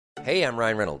Hey, I'm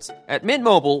Ryan Reynolds. At Mint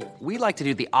Mobile, we like to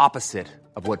do the opposite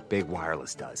of what Big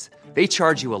Wireless does. They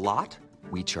charge you a lot,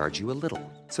 we charge you a little.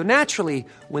 So naturally,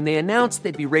 when they announced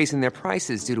they'd be raising their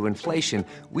prices due to inflation,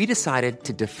 we decided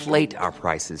to deflate our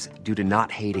prices due to not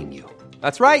hating you.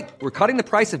 That's right. We're cutting the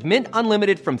price of Mint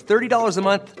Unlimited from $30 a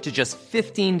month to just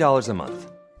 $15 a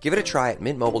month. Give it a try at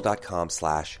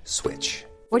mintmobile.com/switch.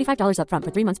 $45 up front for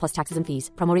 3 months plus taxes and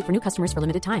fees. Promo rate for new customers for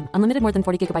limited time. Unlimited more than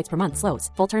 40 gigabytes per month. Slows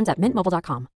full terms at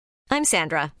mintmobile.com. I'm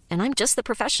Sandra, and I'm just the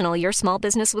professional your small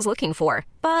business was looking for.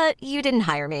 But you didn't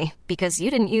hire me because you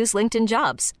didn't use LinkedIn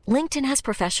Jobs. LinkedIn has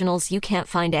professionals you can't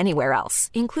find anywhere else,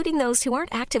 including those who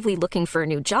aren't actively looking for a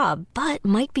new job, but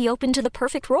might be open to the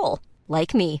perfect role,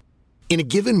 like me. In a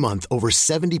given month, over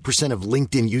 70% of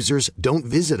LinkedIn users don't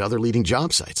visit other leading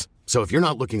job sites. So if you're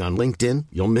not looking on LinkedIn,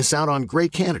 you'll miss out on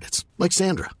great candidates like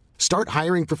Sandra. Start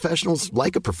hiring professionals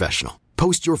like a professional.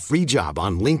 Post your free job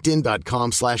on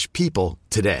linkedin.com/people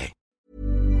today.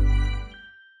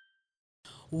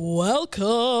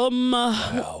 Welcome.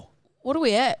 Wow. What are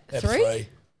we at? Ep 3?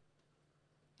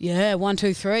 Yeah, 1,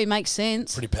 2, 3. Makes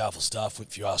sense. Pretty powerful stuff,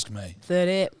 if you ask me. Third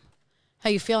ep. How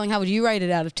you feeling? How would you rate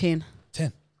it out of 10?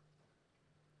 10.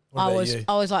 What about you?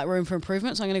 I always like room for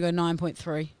improvement, so I'm going to go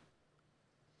 9.3.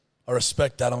 I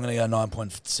respect that. I'm going to go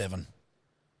 9.7.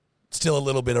 Still a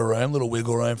little bit of room, little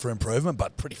wiggle room for improvement,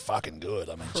 but pretty fucking good.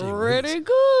 I mean, gee Pretty whiz.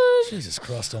 good. Jesus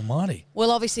Christ almighty.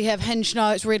 We'll obviously have hinge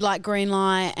notes, red light, green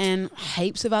light, and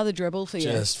heaps of other dribble for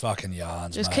you. Just fucking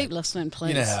yarns, Just mate. keep listening, please.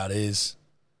 You know how it is.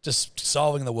 Just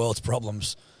solving the world's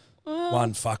problems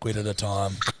one fuckwit at a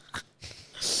time.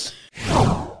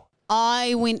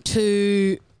 I went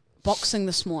to boxing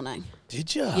this morning.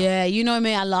 Did you? Yeah, you know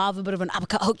me. I love a bit of an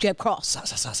uppercut, hook, jab, cross.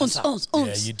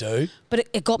 Yeah, you do. But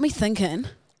it got me thinking,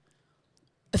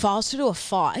 if I was to do a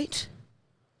fight,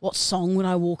 what song would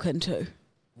I walk into?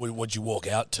 What'd you walk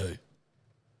out to?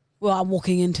 Well, I'm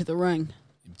walking into the ring.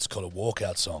 It's called a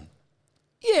walkout song.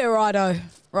 Yeah,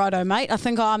 righto, mate. I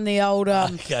think I'm the old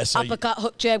Okay, so uppercut,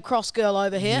 hook, jab, cross girl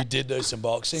over here. You did do some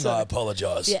boxing. So- I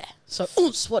apologise. Yeah, so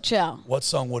watch out. What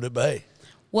song would it be?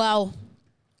 Well,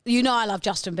 you know I love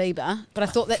Justin Bieber, but I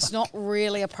thought that's not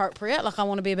really appropriate. Like, I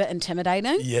want to be a bit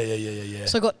intimidating. Yeah.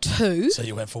 So I got 2. So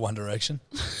you went for One Direction?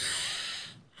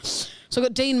 So I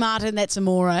got Dean Martin, That's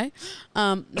Amore. No,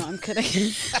 I'm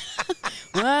kidding.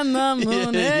 When the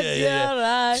moon hits your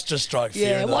eye. It's just strike fear.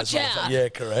 Yeah, in those watch out. motherfuckers. Yeah,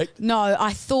 correct. No,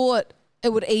 I thought it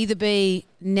would either be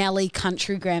Nelly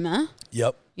Country Grammar.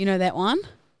 Yep. You know that one?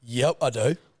 Yep, I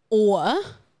do. Or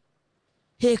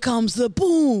Here Comes the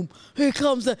Boom. Here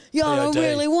Comes the You Don't POD.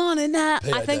 Really Want It Now. I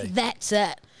POD. think that's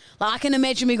it. Like, I can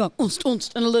imagine me going unst,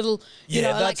 unst, in a little, you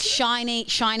Yeah, know, like that's-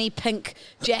 shiny pink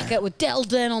jacket with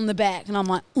Delden on the back. And I'm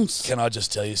like, unst. Can I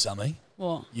just tell you something?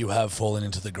 What? You have fallen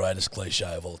into the greatest cliche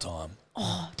of all time.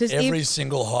 Does Every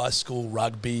single high school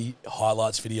rugby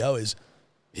highlights video is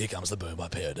Here Comes the Boom by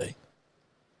POD.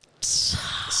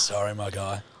 Sorry, my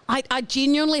guy. I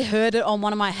genuinely heard it on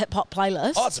one of my hip-hop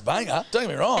playlists. Oh, it's a banger. Don't get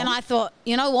me wrong. And I thought,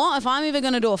 you know what? If I'm ever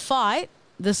going to do a fight,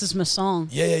 this is my song.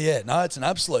 Yeah. No, it's an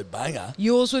absolute banger.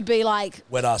 Yours would be like,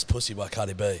 Wet Ass Pussy by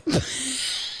Cardi B.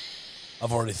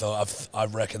 I've already thought, I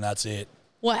reckon that's it.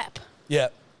 WAP. Yeah.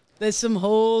 There's some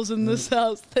holes in this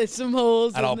house. There's some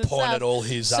holes And in I'll this point house. at all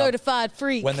his... Certified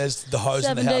freak. when there's the hose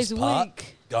in 7 the house days a part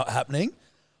week. happening,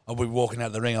 I'll be walking out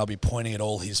of the ring and I'll be pointing at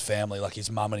all his family, like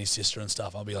his mum and his sister and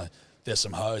stuff. I'll be like, there's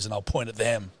some hose, and I'll point at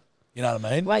them. You know what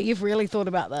I mean? Wait, you've really thought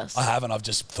about this? I haven't. I've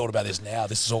just thought about this now.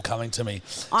 This is all coming to me. I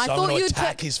so I'm thought going to you'd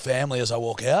attack pick- his family as I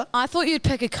walk out. I thought you'd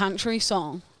pick a country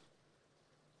song.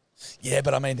 Yeah,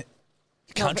 but I mean,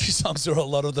 country songs are a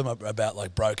lot of them are about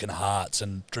like broken hearts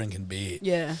and drinking beer.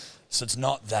 Yeah. So it's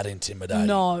not that intimidating.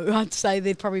 No, I'd say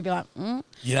they'd probably be like, You know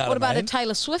what what about I mean? a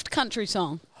Taylor Swift country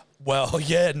song? Well,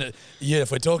 yeah,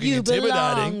 if we're talking You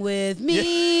belong intimidating. with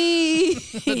me.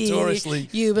 Notoriously.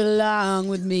 You belong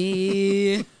with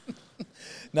me.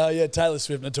 No, yeah, Taylor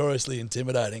Swift, notoriously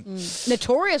intimidating.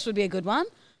 Notorious would be a good one.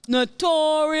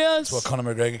 Notorious. That's what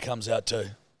Conor McGregor comes out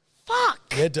to.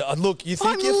 Fuck. Yeah, look, you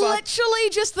think I'm you're literally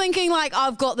just thinking like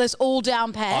I've got this all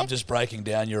down pat. I'm just breaking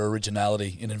down your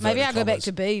originality in inverted Maybe I'll go back commas.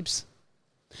 to Biebs.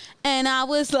 And I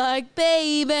was like,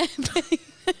 baby.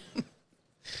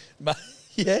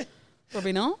 Yeah.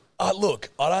 Probably not. Look,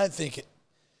 I don't think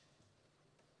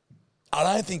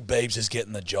Biebs is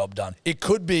getting the job done. It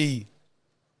could be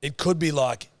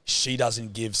like she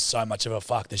doesn't give so much of a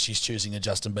fuck that she's choosing a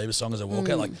Justin Bieber song as a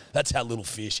walkout. Like, that's how little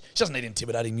fish. She doesn't need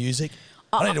intimidating music.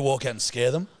 I don't need to walk out and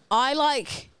scare them. I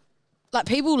like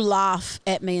people laugh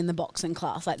at me in the boxing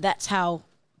class. Like, that's how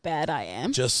bad I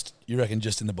am. You reckon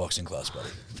just in the boxing class, buddy?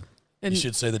 And You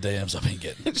should see the DMs I've been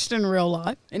getting. just in real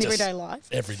life, in Just everyday life.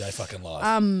 Everyday fucking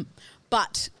life.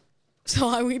 But so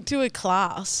I went to a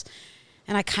class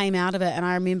and I came out of it and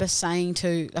I remember saying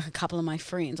to like a couple of my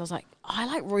friends, I was like, I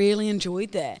like really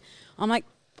enjoyed that. I'm like,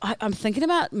 I'm thinking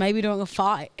about maybe doing a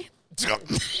fight.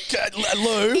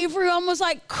 Lou. Everyone was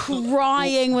like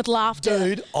crying with laughter.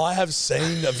 Dude, I have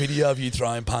seen a video of you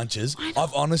throwing punches.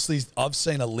 I've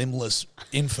seen a limbless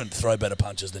infant throw better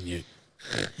punches than you.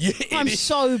 I'm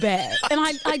so bad. And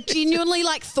I genuinely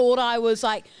like thought I was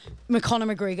like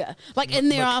McConor McGregor. Like in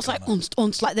there I was like,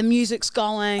 like the music's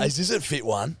going. Is this at Fit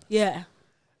One? Yeah.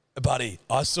 Buddy,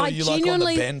 I saw you like on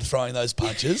the bend throwing those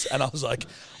punches and I was like,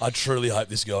 I truly hope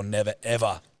this girl never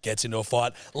ever gets into a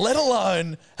fight, let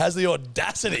alone has the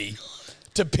audacity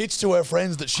to pitch to her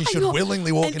friends that she should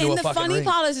willingly walk into a fucking ring. And the funny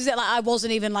part is that like I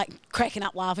wasn't even like cracking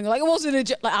up laughing. Like it wasn't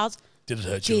a like I was Did it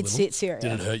hurt you a little? Dead set serious.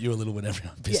 Did it hurt you a little when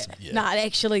everyone pissed me? Yeah. No, it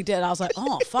actually did. I was like,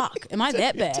 oh fuck, am I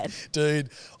that bad? Dude,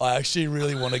 I actually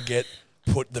really want to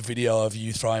put the video of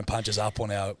you throwing punches up on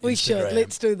our We Instagram. should.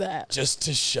 Let's do that. Just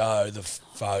to show the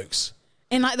folks.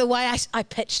 And like the way I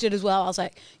pitched it as well, I was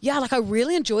like, yeah, like I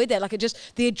really enjoyed that. Like it just,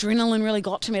 the adrenaline really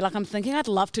got to me. Like I'm thinking I'd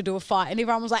love to do a fight. And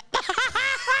everyone was like, are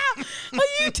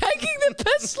you taking the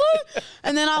piss, Lou?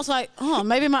 And then I was like, oh,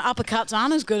 maybe my uppercuts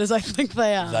aren't as good as I think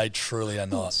they are. They truly are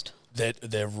not.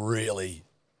 They're really,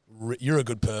 you're a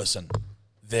good person.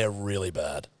 They're really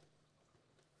bad.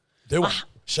 Do it.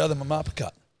 Show them an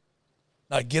uppercut.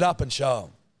 No, get up and show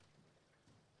them.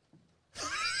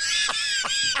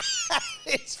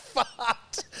 It's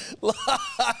fucked.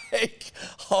 Like,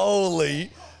 holy.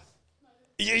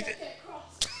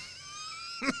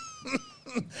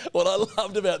 What I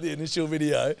loved about the initial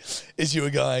video is you were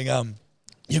going,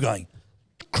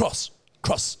 cross,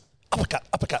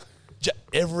 uppercut.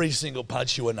 Every single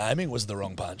punch you were naming was the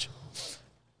wrong punch.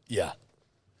 Yeah.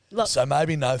 Look, so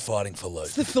maybe no fighting for Luke.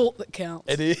 It's the thought that counts.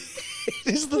 It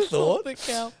is the thought that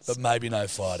counts. but maybe no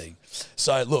fighting.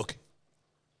 So look,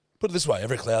 put it this way,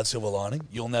 every cloud silver lining,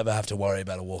 you'll never have to worry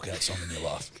about a walkout song in your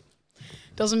life.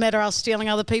 Doesn't matter us stealing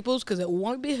other people's because it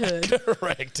won't be heard.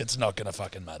 Correct. It's not going to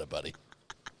fucking matter, buddy.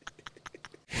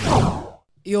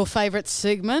 Your favourite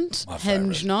segment, My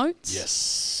Hinge favourite. Notes.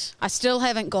 Yes. I still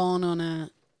haven't gone on a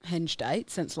Hinge date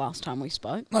since last time we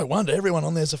spoke. No wonder everyone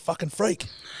on there's a fucking freak.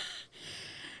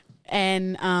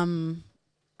 And I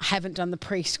haven't done the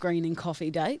pre-screening coffee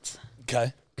dates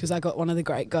Okay. because I got one of the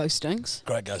great ghostings.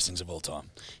 Great ghostings of all time.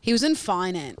 He was in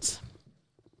finance.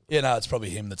 Yeah, no, it's probably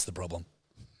him that's the problem.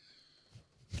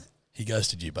 He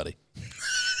ghosted you, buddy.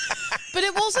 But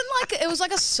it wasn't like, it was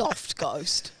like a soft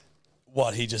ghost.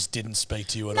 What, he just didn't speak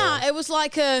to you at Nah, all? it was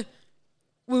like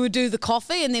we would do the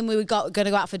coffee and then we were going to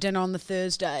go out for dinner on the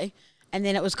Thursday. And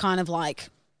then it was kind of like,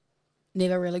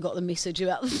 never really got the message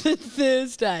about the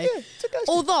Thursday. Yeah, it's a ghosting.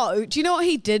 Although, do you know what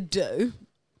he did do?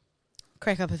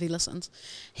 Crack up if he listens.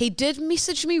 He did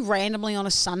message me randomly on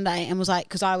a Sunday and was like,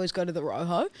 because I always go to the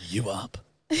Roho. You up?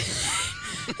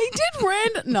 He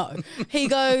did No. He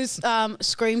goes,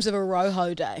 screams of a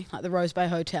Roho day, like the Rose Bay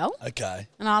Hotel. Okay.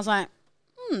 And I was like,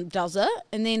 does it?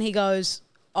 And then he goes,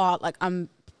 oh, like I'm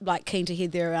like keen to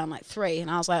head there around like 3.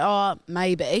 And I was like, oh,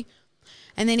 maybe.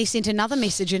 And then he sent another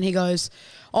message and he goes,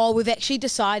 oh, we've actually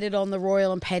decided on the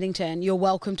Royal and Paddington. You're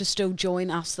welcome to still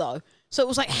join us though. So it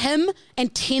was like him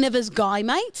and 10 of his guy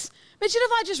mates. Imagine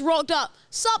if I just rocked up.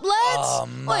 Sup, lads? Oh,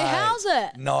 Wait, mate. how's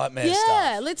it? Nightmare yeah,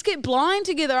 stuff. let's get blind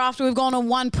together after we've gone on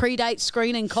one pre-date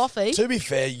screening coffee. To be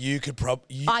fair, you could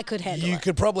probably... I could handle You it.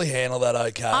 could probably handle that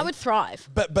okay. I would thrive.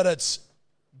 But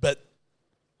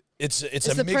it's a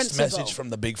the mixed principle. message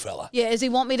from the big fella. Yeah, does he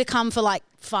want me to come for like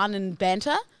fun and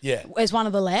banter? Yeah. As one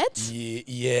of the lads?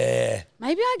 Yeah.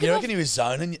 Maybe I You could. reckon he was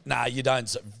zoning? Nah, you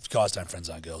don't. Guys don't friend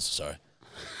zone girls. Sorry.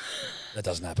 That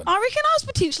doesn't happen. I reckon I was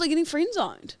potentially getting friend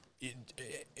zoned.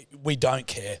 We don't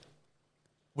care.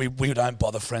 We don't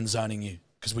bother friend zoning you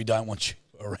because we don't want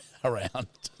you around.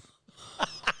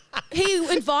 He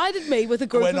invited me with a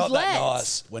group We're of not lads. that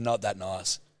nice. We're not that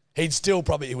nice. He was still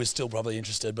probably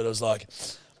interested, but it was like,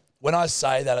 when I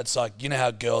say that, it's like, you know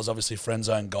how girls obviously friend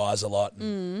zone guys a lot.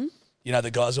 And, you know,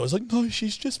 the guys are always like, no,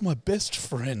 she's just my best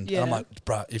friend. Yeah. And I'm like,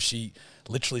 bruh, if she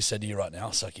literally said to you right now,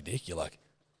 I'll suck your dick, you're like,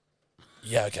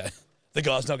 yeah, okay. The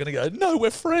guy's not going to go, no,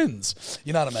 we're friends.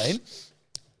 You know what I mean?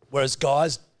 Whereas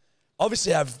guys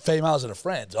obviously have females that are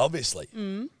friends, obviously.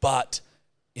 But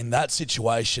in that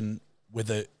situation with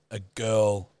a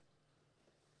girl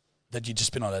that you'd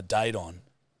just been on a date on,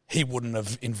 he wouldn't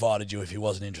have invited you if he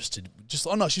wasn't interested. Just,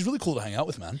 oh no, she's really cool to hang out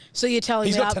with, man. So you're telling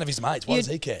He's me got 10 of his mates. Why does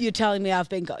he care? You're telling me I've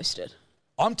been ghosted.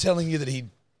 I'm telling you that he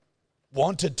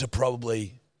wanted to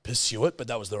probably pursue it, but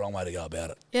that was the wrong way to go about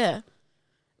it. Yeah.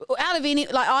 Out of any,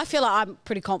 like, I feel like I'm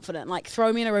pretty confident. Like,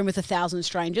 throw me in a room with 1,000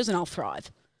 strangers and I'll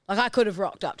thrive. Like, I could have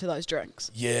rocked up to those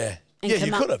drinks. Yeah. And Yeah, you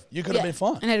come up- could have. You could have been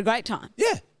fine. And had a great time.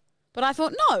 Yeah. But I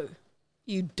thought, no,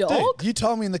 you dog. Dude, you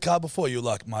told me in the car before you were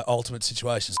like, my ultimate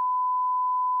situation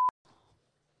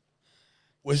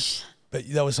was, but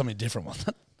that was something different, wasn't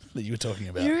it? That you were talking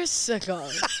about. You're a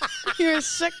sicko. You're a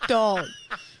sick dog.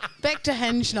 Back to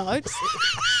Hinge Notes.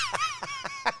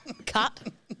 Cut.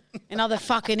 Another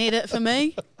fucking edit for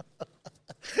me.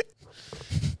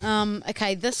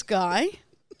 Okay, this guy,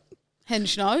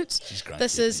 Hinge Notes. She's great,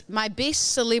 This isn't is my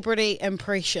best celebrity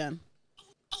impression.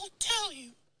 I'll tell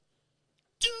you.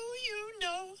 Do you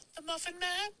know the Muffin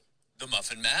Man? The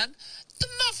Muffin Man? The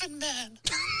Muffin Man.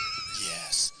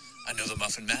 Yes, I know the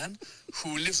Muffin Man.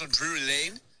 Who lives on Drury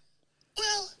Lane?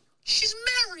 Well, she's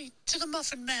married to the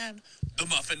Muffin Man. The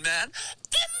Muffin Man?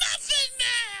 The Muffin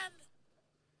Man!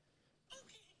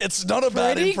 It's not a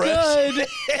bad Pretty impression. good.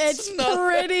 It's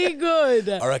pretty good.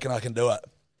 I reckon I can do it.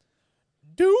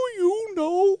 Do you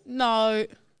know? No,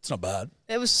 It's not bad.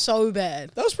 it was so bad.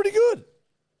 That was pretty good.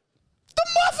 The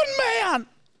Muffin Man.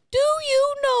 Do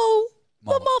you know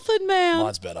the Mine- Muffin Man?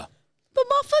 Mine's better. The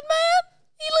Muffin Man?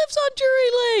 He lives on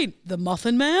Drury Lane. The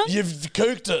Muffin Man? You've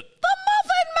cooked it. The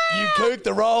Muffin Man! You cooked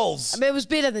the rolls. I mean, it was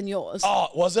better than yours. Oh,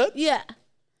 was it? Yeah.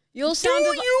 Yours Do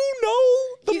sounded you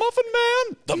know the Muffin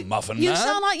Man? The Muffin You Man.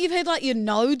 sound like you've had like your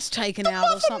nodes taken out or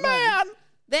Muffin something. Man.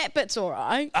 That bit's all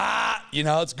right. Ah, you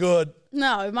know it's good.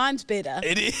 No, mine's better.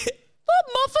 It is. The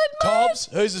Muffin Man. Tops,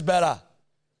 whose is better?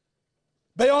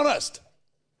 Be honest.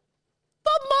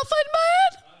 The Muffin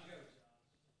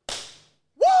Man.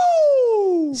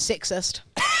 Woo! Sexist.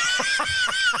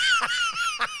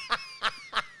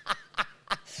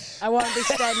 I won't be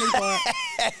standing for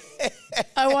it.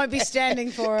 I won't be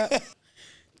standing for it.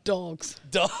 Dogs.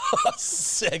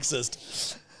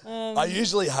 Sexist. I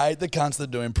usually hate the cunts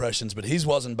that do impressions, but his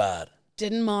wasn't bad.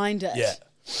 Didn't mind it. Yeah.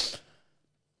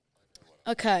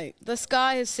 Okay, this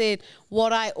guy has said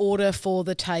what I order for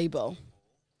the table.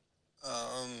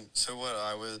 So what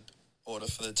I would order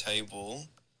for the table,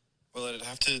 well, it'd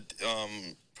have to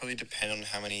probably depend on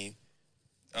how many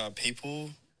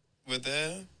people were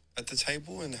there at the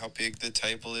table and how big the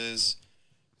table is,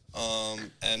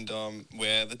 and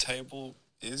where the table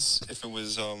is. If it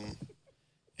was,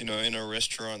 in a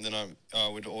restaurant, then I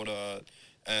would order.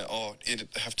 It'd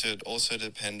have to also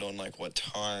depend on like what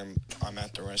time I'm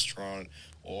at the restaurant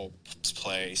or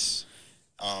place,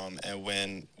 and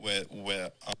where.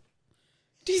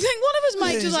 Do you think one of his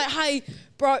mates was like, hey,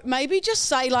 bro, maybe just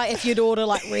say, like, if you'd order,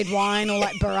 like, red wine or,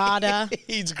 like, burrata?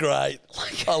 He's great.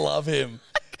 I love him.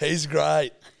 He's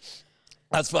great.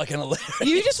 That's fucking hilarious.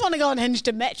 You just want to go on Hinge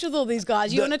to match with all these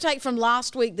guys. You want to take from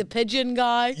last week the pigeon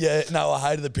guy. Yeah, no, I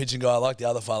hated the pigeon guy. I like the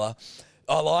other fella.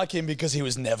 I like him because he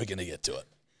was never going to get to it.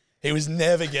 He was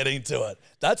never getting to it.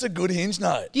 That's a good Hinge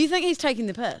note. Do you think he's taking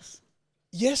the piss?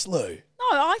 Yes, Lou. No,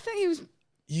 I think he was...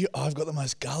 I've got the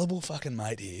most gullible fucking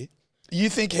mate here. You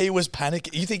think he was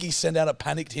panic? You think he sent out a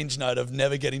panicked Hinge note of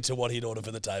never getting to what he'd order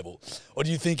for the table? Or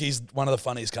do you think he's one of the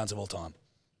funniest cunts of all time?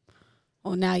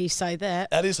 Oh, now you say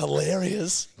that. That is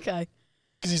hilarious. Okay.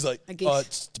 Because he's like, I guess. oh,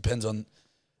 it depends on,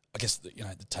 I guess, the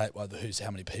tape, the who's,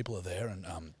 how many people are there. And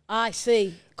I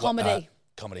see. Comedy.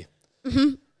 Comedy.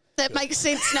 That makes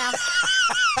sense now.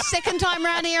 Second time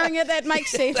round hearing it, that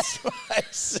makes sense.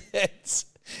 Makes sense.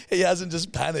 He hasn't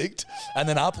just panicked and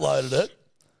then uploaded it.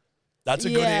 That's a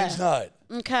good Yeah. Hinge note.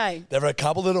 Okay. There are a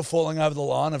couple that are falling over the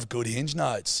line of good Hinge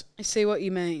notes. I see what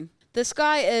you mean. This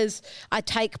guy is, I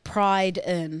take pride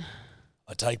in.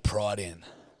 I take pride in.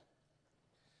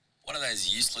 One of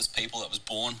those useless people that was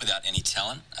born without any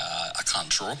talent. I can't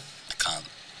draw.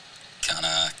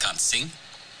 I can't sing.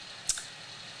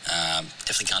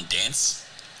 Definitely can't dance.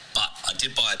 But I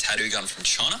did buy a tattoo gun from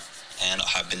China, and I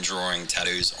have been drawing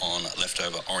tattoos on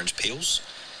leftover orange peels.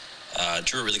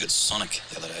 Drew a really good Sonic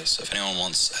the other day, so if anyone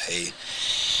wants a,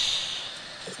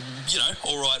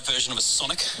 all right version of a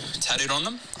Sonic tattooed on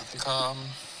them, I think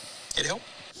it'd help.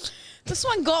 This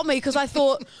one got me because I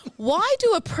thought, why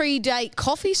do a pre-date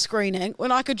coffee screening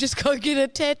when I could just go get a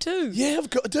tattoo? Yeah, I've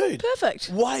got, dude. Perfect.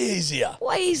 Way easier.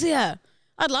 Way easier.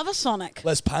 I'd love a Sonic.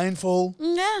 Less painful.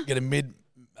 Yeah. Get a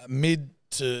mid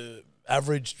to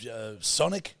average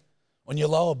Sonic on your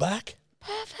lower back.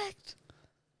 Perfect.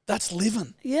 That's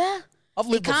living. Yeah. I've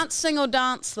You lived can't sing or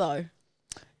dance though.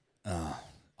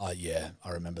 Yeah,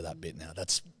 I remember that bit now.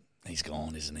 He's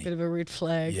gone, isn't he? Bit of a red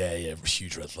flag. Yeah,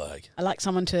 huge red flag. I like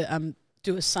someone to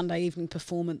do a Sunday evening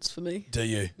performance for me. Do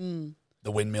you?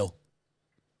 The windmill.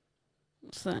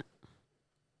 What's that?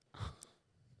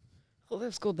 Oh,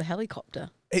 that's called the helicopter.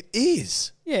 It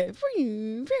is. Yeah.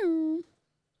 Vroom, vroom.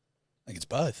 I think it's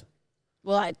both.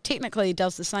 Well, it technically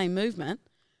does the same movement.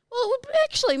 Well, it would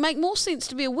actually make more sense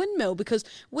to be a windmill because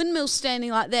windmill's standing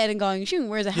like that and going zoom,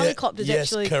 whereas a helicopter's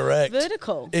actually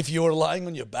vertical. If you were laying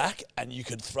on your back and you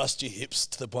could thrust your hips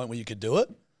to the point where you could do it,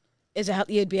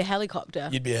 you'd be a helicopter.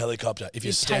 You'd be a helicopter. If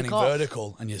you're standing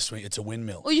vertical and you swing, it's a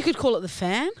windmill. Or you could call it the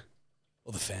fan.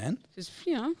 Or the fan. Because,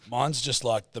 you know. Mine's just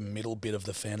like the middle bit of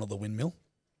the fan or the windmill.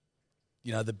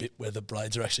 You know, the bit where the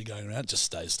blades are actually going around. It just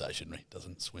stays stationary.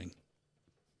 Doesn't swing.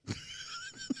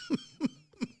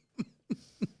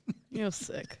 You're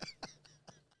sick.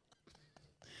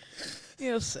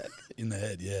 You're sick. In the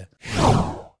head, yeah.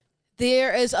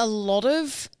 There is a lot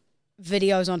of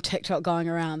videos on TikTok going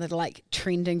around that are like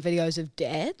trending videos of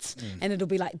dads, and it'll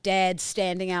be like dads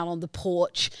standing out on the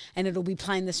porch, and it'll be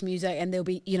playing this music, and there'll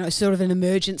be, you know, sort of an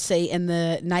emergency in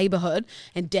the neighborhood,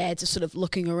 and dads are sort of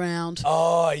looking around.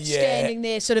 Oh, yeah. Standing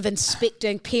there sort of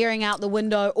inspecting, peering out the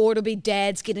window, or it'll be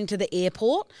dads getting to the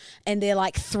airport, and they're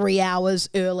like 3 hours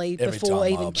early before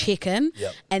even check-in.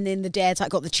 Yep. And then the dad's like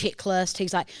got the checklist.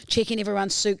 He's like checking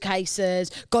everyone's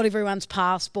suitcases, got everyone's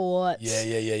passports.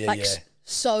 Yeah.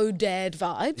 So dad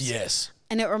vibes. Yes.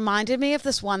 And it reminded me of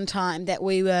this one time that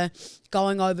we were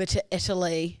going over to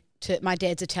Italy. My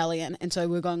dad's Italian, and so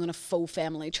we were going on a full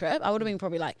family trip. I would have been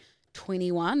probably like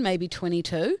 21, maybe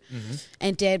 22.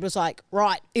 And Dad was like,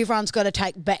 right, everyone's got to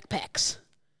take backpacks.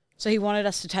 So he wanted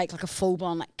us to take like a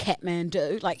full-blown like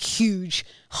Kathmandu, like huge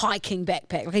hiking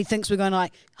backpack. Like he thinks we're going to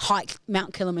like hike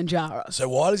Mount Kilimanjaro. So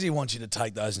why does he want you to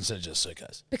take those instead of just a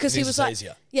suitcase? Because he was like,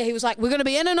 easier. Yeah, he was like, we're going to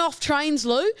be in and off trains,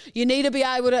 Lou. You need to be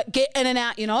able to get in and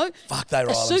out, you know. Fuck, they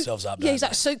rile themselves up. Yeah, he's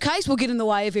like, suitcase will get in the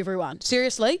way of everyone.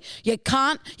 Seriously, you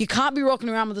can't be rocking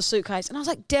around with a suitcase. And I was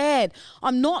like, Dad,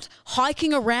 I'm not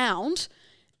hiking around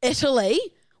Italy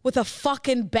with a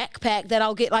fucking backpack that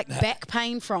I'll get like back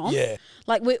pain from. Yeah.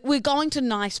 Like we're going to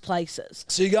nice places.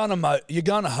 So you're going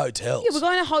to hotels. Yeah, we're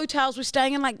going to hotels. We're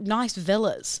staying in like nice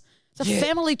villas. It's a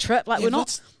family trip. Like we're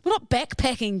not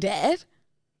backpacking, Dad.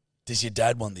 Does your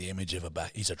dad want the image of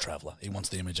he's a traveller. He wants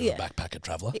the image of a backpacker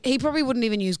traveller. He probably wouldn't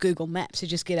even use Google Maps. He'd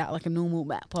just get out like a normal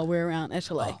map while we're around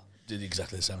Italy. Oh, did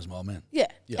exactly the same as my old man. Yeah.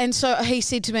 And so he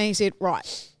said to me,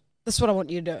 right, this is what I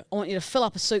want you to do. I want you to fill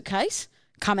up a suitcase,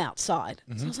 come outside.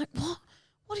 So I was like, what?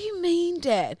 What do you mean,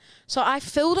 Dad? So I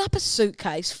filled up a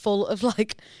suitcase full of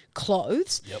like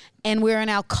clothes, and we're in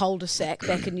our cul-de-sac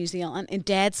back in New Zealand, and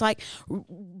Dad's like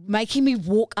making me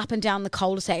walk up and down the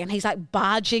cul-de-sac, and he's like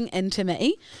barging into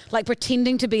me, like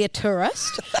pretending to be a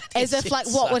tourist, as if like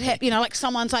what would happen, you know, like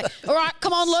someone's like, all right,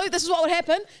 come on, Luke, this is what would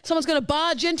happen. Someone's going to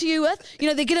barge into you with, you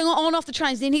know, they're getting on and off the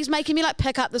trains. Then he's making me like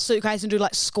pick up the suitcase and do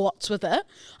like squats with it.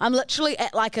 I'm literally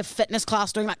at like a fitness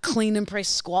class doing like clean and press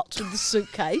squats with the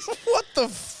suitcase. What the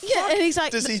fuck? Yeah, and he's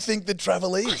like, does he think the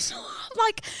travelese?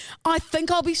 Like, I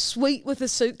think I'll be sweet with a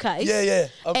suitcase. Yeah.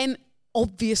 And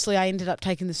obviously I ended up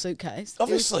taking the suitcase.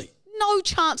 Obviously. No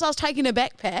chance I was taking a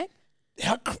backpack.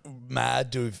 How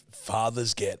mad do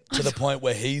fathers get to the point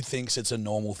where he thinks it's a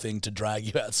normal thing to drag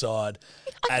you outside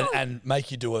and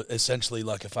make you do essentially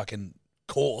like a fucking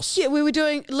course? Yeah, we were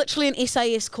doing literally an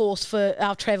SAS course for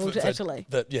our travel to Italy.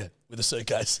 With a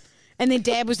suitcase. And then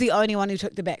Dad was the only one who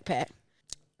took the backpack.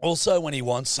 Also, when he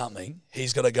wants something,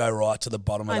 he's got to go right to the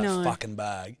bottom of that fucking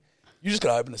bag. You just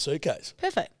got to open the suitcase.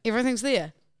 Perfect. Everything's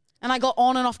there. And I got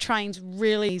on and off trains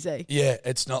really easy. Yeah,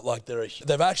 it's not like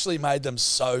they've actually made them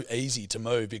so easy to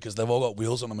move because they've all got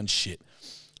wheels on them and shit.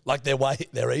 Like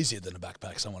they're easier than a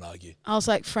backpack, some would argue. I was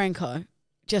like, Franco,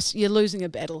 you're losing a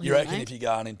battle You here, reckon mate? if you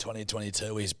go on in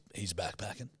 2022, he's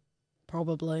backpacking?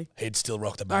 Probably. He'd still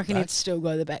rock the backpack. I reckon he'd still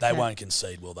go the backpack. They won't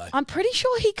concede, will they? I'm pretty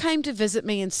sure he came to visit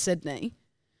me in Sydney.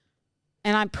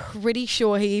 And I'm pretty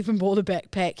sure he even bought a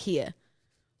backpack here.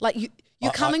 Like,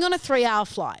 you're coming on a 3-hour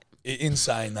flight. In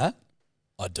saying that,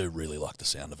 I do really like the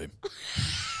sound of him.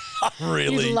 I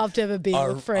really... You'd love to have a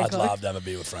beer with Franco. I'd love to have a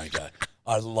beer with Franco.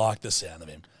 I like the sound of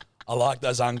him. I like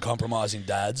those uncompromising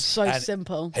dads. So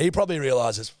simple. He probably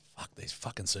realises, fuck, these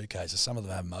fucking suitcases. Some of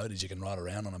them have motors. You can ride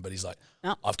around on them. But he's like,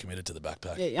 no. I've committed to the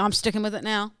backpack. Yeah, I'm sticking with it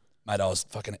now. Mate, I was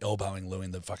fucking elbowing Lou in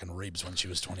the fucking ribs when she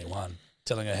was 21.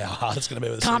 Telling her how hard it's going to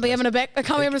be with a suitcase. Can't be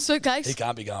having a suitcase. He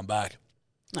can't be going back.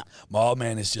 No. My old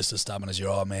man is just as stubborn as your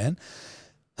old man.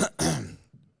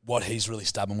 What he's really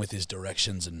stubborn with is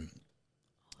directions and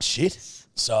shit.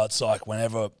 So it's like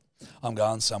whenever I'm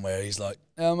going somewhere, he's like,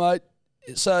 oh, mate,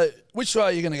 so which way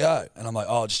are you going to go? And I'm like,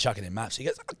 oh, just chuck it in maps. He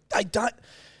goes,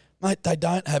 they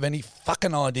don't have any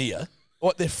fucking idea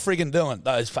what they're friggin' doing,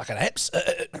 those fucking apps.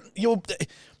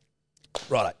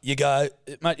 Right, you go,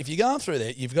 mate, if you're going through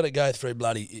there, you've got to go through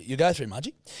you go through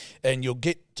Mudgee and you'll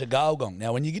get to Galgong.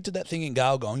 Now, when you get to that thing in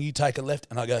Galgong, you take a left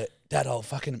and I go, Dad, I'll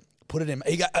fucking put it in.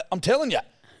 I'm telling you,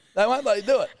 they won't let you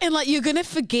do it. And like you're gonna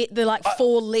forget the like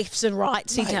 4 lefts and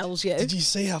rights he Mate, tells you. Did you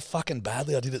see how fucking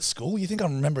badly I did at school? You think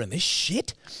I'm remembering this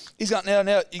shit? He's got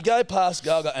now you go past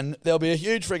Gaga and there'll be a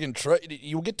huge friggin' tree.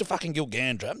 You'll get to fucking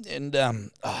Gilgandra and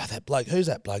that bloke, who's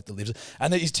that bloke that lives?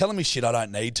 And he's telling me shit I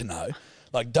don't need to know.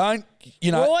 Like, don't, you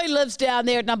know. Roy lives down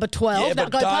there at number 12. Yeah, Now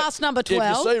but go don't- past number 12.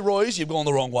 If you see Roy's, you've gone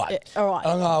the wrong way. All right.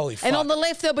 I'm like, holy fuck. And on the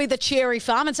left, there'll be the cherry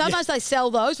farm. And sometimes they sell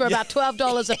those for about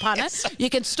 $12 a punnet. Yes. You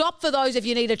can stop for those if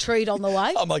you need a treat on the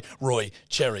way. I'm like, Roy,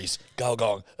 cherries,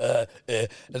 gong.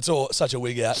 It's all such a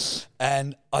wig out.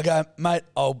 And I go, mate,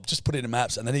 I'll just put it in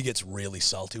maps. And then he gets really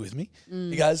salty with me.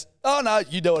 He goes, oh, no,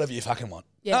 you do whatever you fucking want.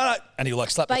 Yeah. No. And he'll like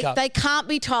slap the cup. They can't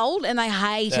be told, and they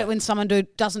hate it when someone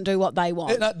doesn't do what they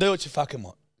want. Yeah, no, do what you fucking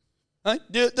want. Hey,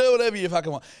 do whatever you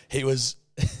fucking want. He was,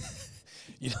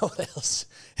 you know what else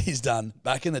he's done?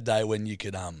 Back in the day when you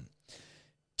could,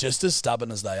 just as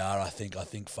stubborn as they are, I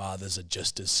think fathers are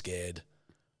just as scared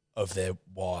of their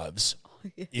wives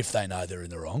if they know they're in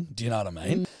the wrong. Do you know what I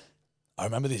mean? I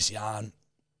remember this yarn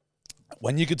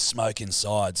when you could smoke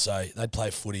inside. So they'd play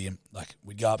footy and like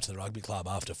we'd go up to the rugby club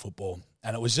after football.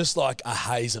 And it was just like a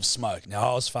haze of smoke. Now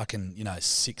I was fucking,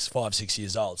 5, 6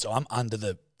 years old. So I'm under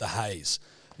the haze.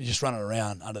 You're just running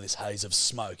around under this haze of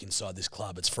smoke inside this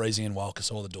club. It's freezing in wild because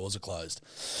all the doors are closed.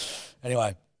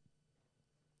 Anyway,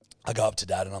 I go up to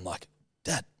Dad and I'm like,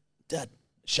 Dad,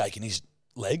 shaking his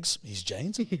legs, his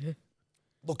jeans,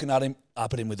 looking at him,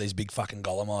 up at him with these big fucking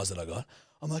golem eyes that I got.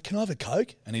 I'm like, can I have a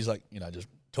Coke? And he's like, just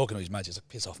talking to his mates. He's like,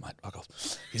 piss off, mate, fuck off.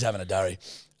 He's having a durry.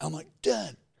 I'm like,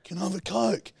 Dad, can I have a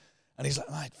Coke? And he's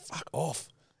like, mate, fuck off.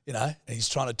 And he's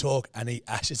trying to talk and he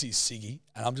ashes his ciggy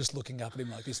and I'm just looking up at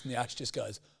him like this and the ash just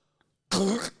goes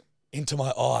into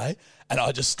my eye and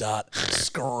I just start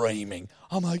screaming.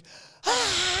 I'm like,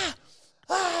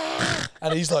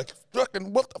 and he's like,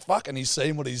 fucking what the fuck? And he's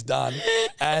seen what he's done.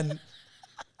 And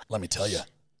let me tell you,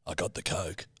 I got the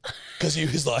Coke. Because he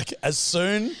was like, as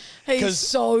soon... He's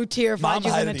so terrified Mum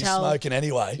you're going hated to his tell... smoking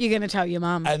anyway. You're going to tell your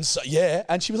mum. And so, yeah,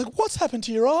 and she was like, what's happened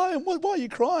to your eye? And why are you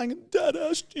crying? And Dad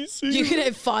asked you to. You could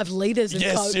have 5 litres of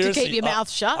Coke to keep your mouth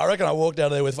shut. I reckon I walked out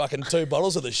of there with fucking 2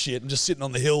 bottles of the shit and just sitting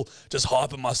on the hill, just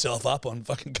hyping myself up on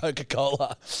fucking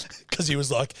Coca-Cola. Because he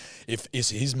was like, if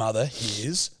his mother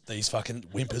hears these fucking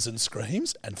whimpers and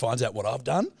screams and finds out what I've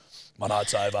done, my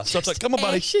night's over. So it's like, come on,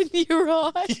 buddy. Ash in your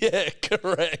eye. Yeah,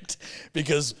 correct.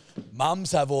 Because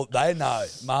mums have they know.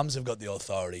 Mums have got the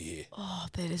authority here. Oh,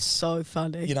 that is so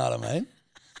funny. You know what I mean?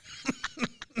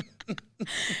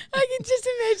 I can just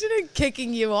imagine it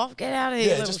kicking you off. Get out of here,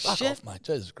 Yeah, little just fuck shit. off, mate.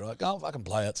 Jesus Christ. Go and fucking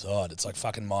play outside. It's like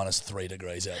fucking minus 3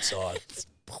 degrees outside.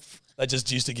 They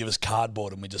just used to give us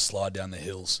cardboard and we just slide down the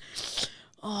hills.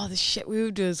 Oh, the shit we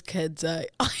would do as kids, eh?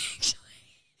 I actually...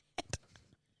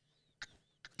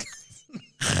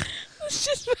 This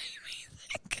just made me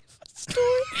think of a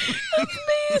story of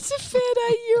me as a fat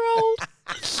 8-year-old.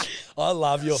 I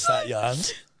love your fat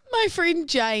yarns. My friend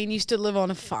Jane used to live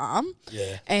on a farm.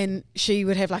 Yeah. And she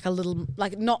would have like a little,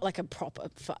 like not like a proper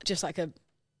farm, just like a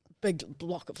big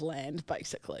block of land,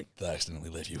 basically. They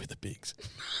accidentally left you with the pigs.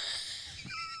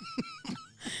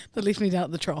 They left me down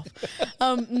at the trough.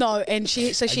 No, and she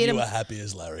And had you a... were happy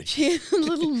as Larry. She had a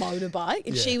little motorbike,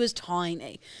 and Yeah. she was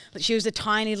tiny. But she was a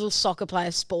tiny little soccer player,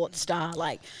 sports star,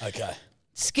 like Okay.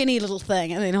 skinny little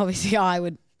thing. And then obviously I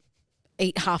would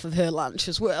eat half of her lunch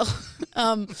as well.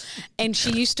 And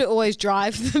she used to always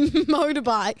drive the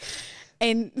motorbike,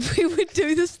 and we would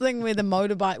do this thing where the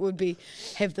motorbike would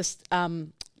have this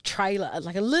trailer,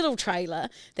 like a little trailer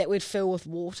that would fill with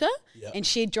water, Yep. and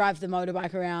she'd drive the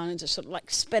motorbike around and just sort of like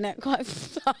spin it quite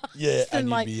fast. Yeah, and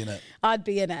you'd like, be in it. I'd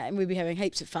be in it, and we'd be having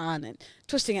heaps of fun and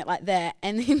twisting it like that.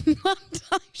 And then one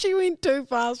time she went too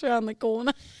fast around the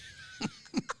corner.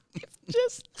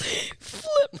 Just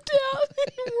flipped out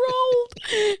and rolled,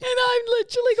 and I'm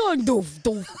literally going doof,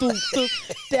 doof, doof,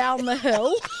 doof, down the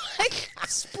hill, like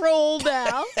sprawled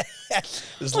out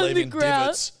Just on the leaving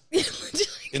ground.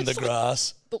 divots in the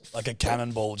grass. Like a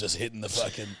cannonball just hitting the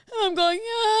fucking... I'm going,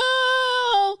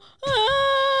 ow,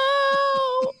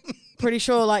 ow. Pretty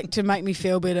sure, like, to make me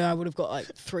feel better, I would have got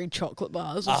like 3 chocolate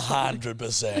bars. Or something.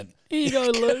 100%. Here you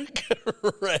go, Lou.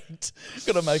 Correct.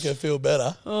 Got to make her feel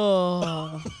better.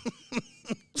 Oh.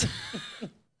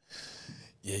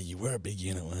 Yeah, you were a big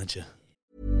unit, weren't you?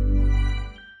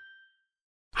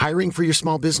 Hiring for your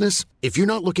small business? If you're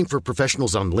not looking for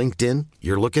professionals on LinkedIn,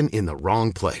 you're looking in the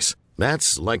wrong place.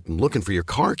 That's like looking for your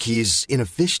car keys in a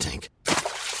fish tank.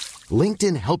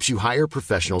 LinkedIn helps you hire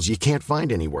professionals you can't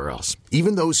find anywhere else,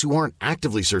 even those who aren't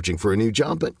actively searching for a new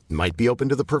job but might be open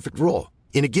to the perfect role.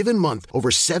 In a given month, over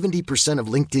 70% of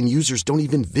LinkedIn users don't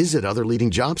even visit other leading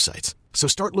job sites. So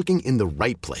start looking in the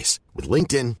right place. With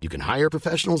LinkedIn, you can hire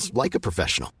professionals like a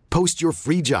professional. Post your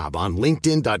free job on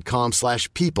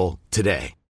linkedin.com/people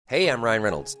today. Hey, I'm Ryan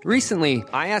Reynolds. Recently,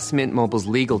 I asked Mint Mobile's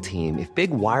legal team if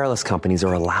big wireless companies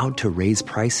are allowed to raise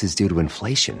prices due to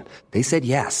inflation. They said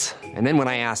yes. And then when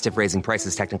I asked if raising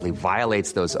prices technically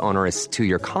violates those onerous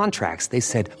 2-year contracts, they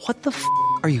said, "What the f***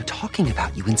 are you talking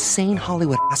about, you insane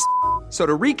Hollywood ass?" So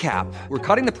to recap, we're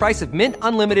cutting the price of Mint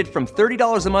Unlimited from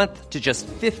 $30 a month to just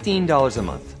 $15 a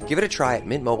month. Give it a try at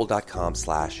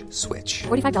mintmobile.com/switch.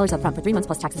 $45 up front for 3 months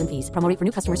plus taxes and fees. Promo rate for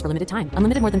new customers for limited time.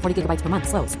 Unlimited more than 40 gigabytes per month.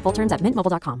 Slows full terms at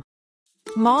mintmobile.com.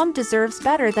 Mom deserves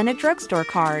better than a drugstore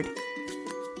card.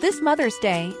 This Mother's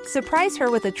Day, surprise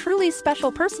her with a truly special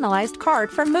personalized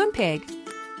card from Moonpig.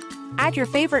 Add your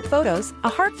favorite photos, a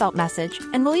heartfelt message,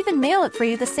 and we'll even mail it for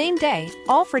you the same day,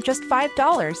 all for just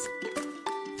 $5.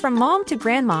 From mom to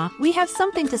grandma, we have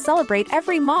something to celebrate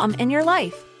every mom in your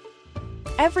life.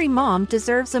 Every mom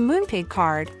deserves a Moonpig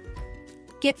card.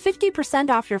 Get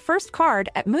 50% off your first card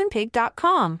at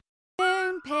moonpig.com.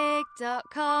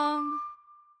 Moonpig.com.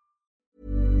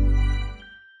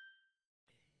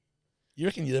 You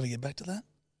reckon you'd ever get back to that?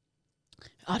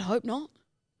 I'd hope not.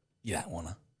 You don't want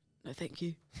to. No, thank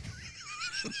you.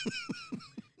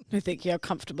 No, thank you. How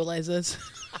comfortable as is.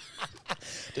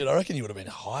 Dude, I reckon you would have been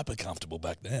hyper comfortable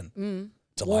back then.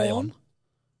 To lay on.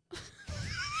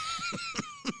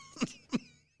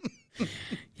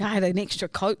 Yeah, I had an extra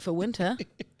coat for winter.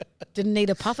 Didn't need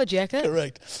a puffer jacket.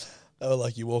 Correct. Oh,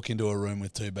 like you walk into a room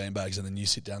with 2 beanbags and then you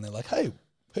sit down there like, hey,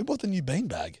 who bought the new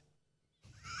beanbag?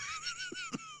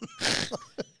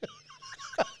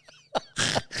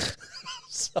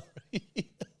 Sorry.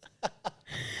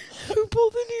 Who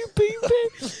bought the new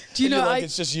beanbag? Do you know? Like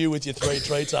it's just you with your 3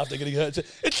 treats after getting hurt.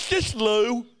 It's just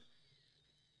Lou.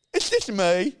 It's just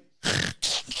me.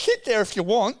 Sit there if you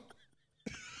want.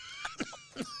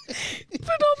 Put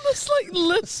on this like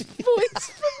lisp voice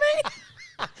for me.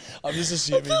 I'm just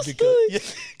assuming That's because silly.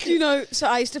 Do you know? So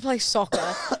I used to play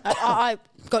soccer. I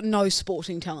got no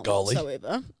sporting talent Goalie?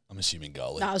 whatsoever. I'm assuming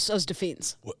goalie. No, I was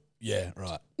defence. Yeah,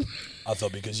 right. I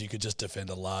thought because you could just defend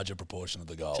a larger proportion of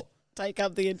the goal. Take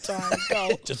up the entire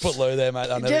goal. Just put Lou there, mate.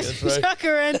 I'll never get Just through. chuck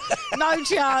her in. No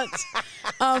chance.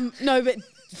 No, but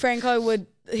Franco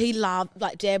he loved,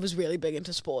 like Dad was really big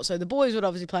into sport. So the boys would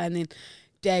obviously play and then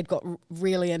Dad got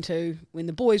really into when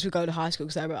the boys would go to high school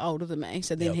because they were older than me.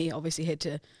 So then he obviously had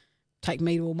to take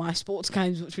me to all my sports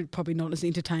games, which were probably not as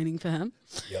entertaining for him.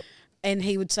 Yep. And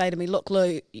he would say to me, look,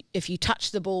 Lou, if you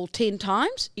touch the ball 10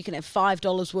 times, you can have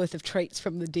 $5 worth of treats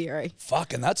from the dairy.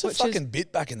 Fucking, that's a fucking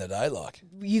bit back in the day, like.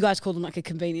 You guys call them like a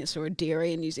convenience store, a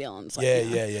dairy in New Zealand. It's like, Yeah,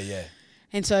 you know. yeah.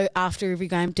 And so after every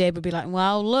game, Dad would be like,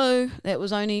 well, Lou,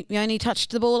 you only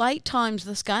touched the ball 8 times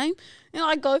this game. And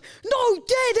I'd go, no,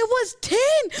 Dad, it was 10.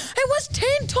 It was 10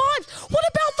 times. What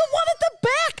about the one at the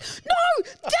back? No,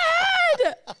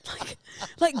 Dad.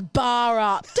 like bar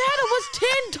up. Dad, it was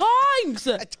 10 times.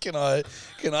 Can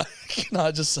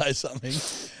I just say something?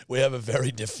 We have a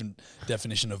very different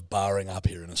definition of barring up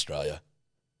here in Australia.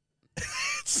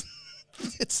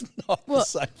 It's not the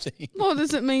same thing. What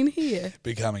does it mean here?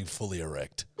 Becoming fully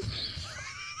erect.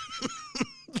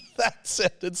 That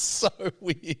sounded so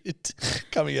weird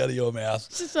coming out of your mouth.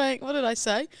 Just saying, what did I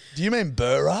say? Do you mean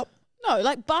burr up? No,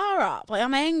 like bar up. Like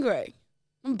I'm angry.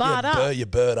 I'm barred up. You're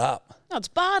burred up. No, it's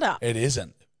barred up. It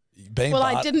isn't.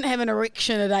 I didn't have an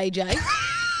erection at AJ.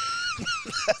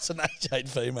 That's an age-8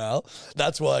 female.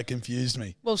 That's why it confused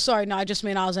me. Well, sorry, no, I just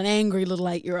meant I was an angry little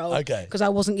 8-year-old. Okay. Because I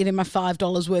wasn't getting my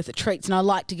 $5 worth of treats, and I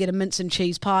like to get a mince and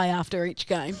cheese pie after each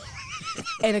game.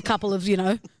 And a couple of,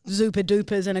 Zooper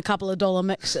Doopers and a couple of dollar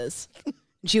mixes.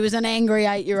 She was an angry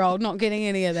 8-year-old, not getting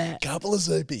any of that. Couple of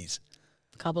Zoopies.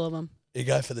 A couple of them. You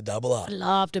go for the double up. I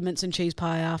loved a mince and cheese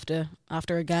pie after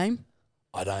a game.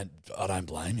 I don't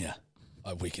blame you.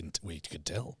 We could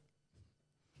tell.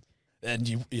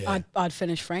 And I'd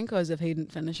finish Franco's if he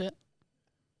didn't finish it.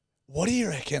 What do you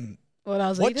reckon?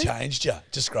 What changed you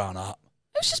just growing up?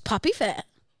 It was just puppy fat.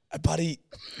 Buddy,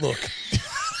 look.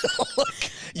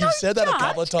 You've said that a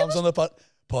couple of times on the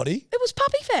potty. It was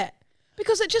puppy fat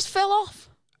because it just fell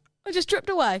off. It just dripped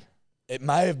away. It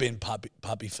may have been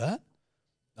puppy fat.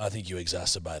 I think you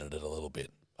exacerbated it a little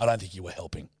bit. I don't think you were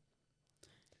helping.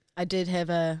 I did have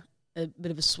a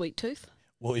bit of a sweet tooth.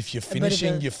 Well, if you're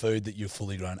finishing your food that your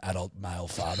fully grown adult male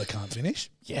father can't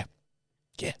finish, yeah,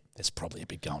 there's probably a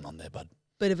bit going on there, bud.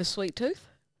 Bit of a sweet tooth,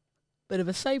 bit of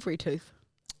a savoury tooth.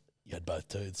 You had both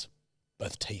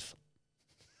teeth.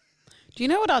 Do you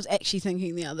know what I was actually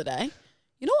thinking the other day?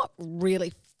 You know what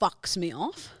really fucks me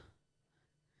off?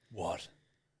 What?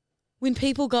 When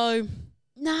people go,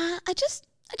 nah, I just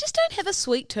don't have a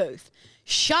sweet tooth.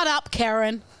 Shut up,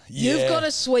 Karen. You've Yeah. got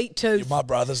a sweet tooth. My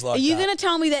brother's like Are you that. going to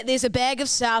tell me that there's a bag of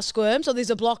sour squirms or there's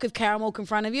a block of caramel in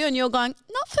front of you and you're going,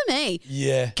 not for me?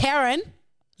 Yeah. Karen,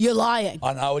 you're lying.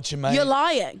 I know what you mean. You're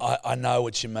lying. I know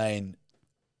what you mean.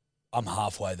 I'm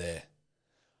halfway there.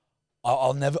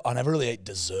 I never really eat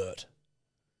dessert.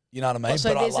 You know what I mean?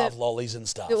 So but I there's love lollies and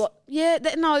stuff. Yeah,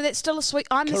 that's still a sweet.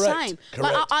 I'm the Correct, same.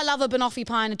 correct. Like, I love a banoffee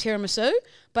pie and a tiramisu,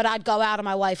 but I'd go out of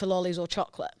my way for lollies or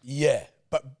chocolate. Yeah,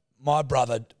 but my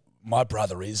brother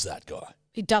is that guy.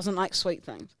 He doesn't like sweet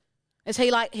things. Is he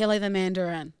like, he'll have a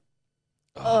mandarin?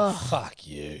 Oh, fuck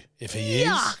you. If he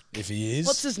is.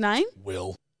 What's his name?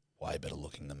 Will. Way better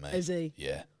looking than me. Is he?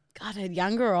 Yeah. God,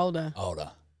 younger or older?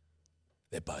 Older.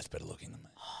 They're both better looking than me.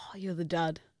 Oh, you're the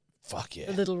dud. Fuck yeah.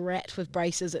 The little rat with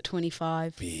braces at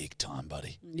 25. Big time,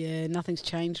 buddy. Yeah, nothing's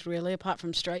changed really, apart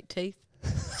from straight teeth.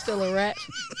 Still a rat.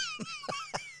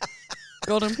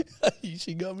 Got him.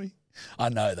 She got me. I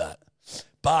know that.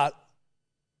 But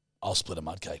I'll split a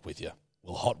mud cake with you.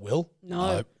 Will?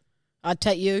 No. I'd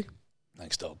take you.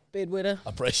 Thanks, dog. Bedwetter. I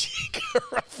appreciate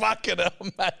it. Fucking hell,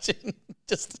 imagine.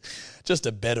 Just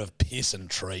a bed of piss and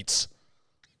treats.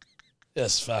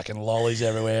 Just fucking lollies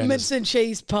everywhere. Mince and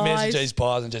cheese pies. Mince and cheese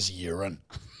pies and just urine.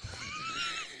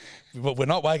 But we're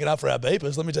not waking up for our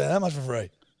beepers. Let me tell you how much for free.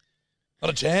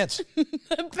 Not a chance. The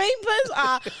beepers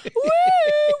are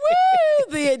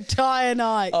woo the entire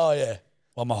night. Oh, yeah.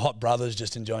 While my hot brother's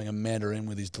just enjoying a mandarin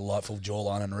with his delightful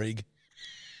jawline and rig.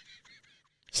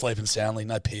 Sleeping soundly,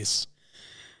 no piss.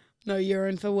 No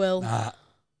urine for Will. Nah.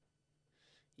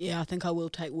 Yeah, I think I will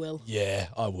take Will. Yeah,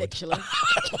 I would. Actually.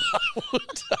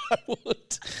 I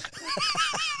would.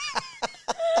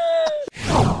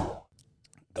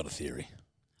 Got a theory.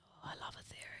 Oh, I love a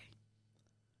theory.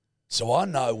 So I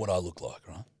know what I look like,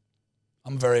 right?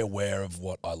 I'm very aware of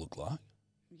what I look like.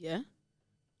 Yeah.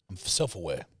 I'm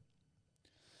self-aware.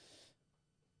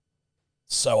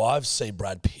 So I've seen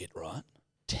Brad Pitt, right?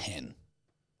 10.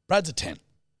 Brad's a 10.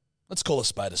 Let's call a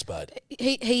spade a spade.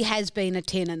 He has been a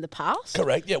 10 in the past.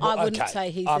 Correct. Yeah. Well, I wouldn't okay.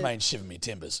 say he's I mean, shiver me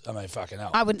timbers. I mean, fucking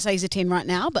hell. I wouldn't say he's a 10 right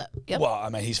now, but yep. Well, I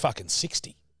mean, he's fucking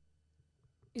 60.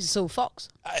 He's a silver fox.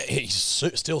 He's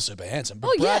still super handsome.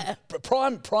 But Oh, Brad,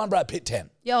 yeah. Prime Brad Pitt 10.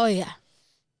 Oh, yeah.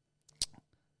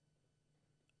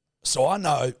 So I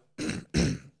know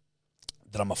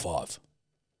that I'm a 5.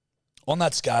 On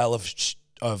that scale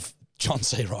of John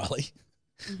C. Reilly,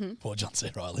 poor John C.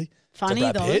 Reilly, Funny,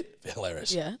 to Brad though. Pitt,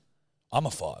 hilarious. Yeah. I'm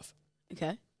a 5.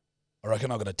 Okay. I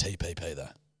reckon I've got a TPP though.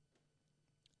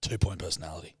 2-point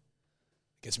personality.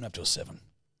 Gets me up to a 7.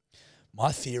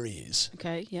 My theory is,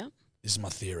 Okay, yeah. this is my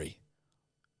theory,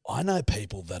 I know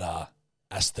people that are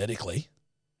aesthetically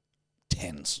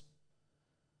 10s,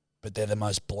 but they're the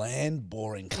most bland,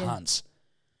 boring cunts.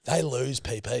 They lose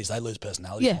PPs, they lose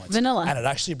personality Yeah, points. vanilla. And it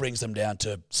actually brings them down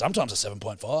to sometimes a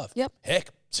 7.5. Yep. Heck,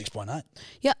 6.8.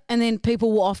 Yeah, and then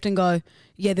people will often go,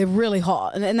 yeah, they're really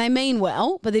hot. And they mean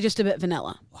well, but they're just a bit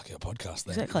vanilla. Like our podcast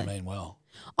then. Exactly. You mean well.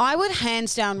 I would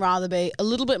hands down rather be a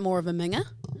little bit more of a minger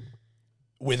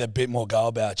With a bit more go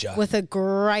about you. with a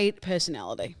great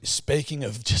personality. Speaking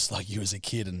of just like you as a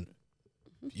kid and,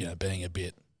 you know, being a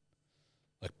bit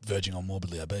like verging on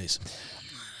morbidly obese,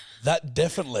 that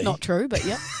definitely... Not true, but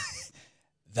yeah.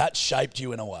 That shaped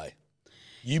you in a way.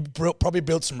 You probably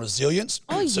built some resilience.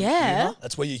 Oh, some yeah. Humor.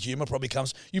 That's where your humour probably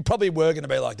comes. You probably were going to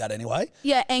be like that anyway.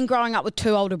 Yeah, and growing up with 2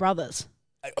 older brothers.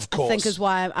 Of course. I think is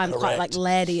why I'm quite like Correct.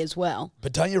 laddie as well.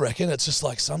 But don't you reckon it's just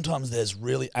like sometimes there's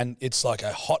really, and it's like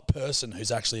a hot person who's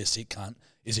actually a sick cunt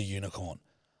is a unicorn.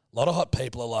 A lot of hot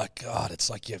people are like, God, it's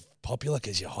like you're popular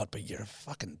because you're hot, but you're a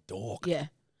fucking dork. Yeah.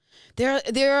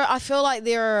 I feel like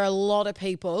there are a lot of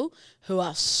people who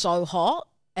are so hot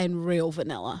and real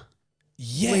vanilla.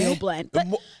 Yeah. Real bland. But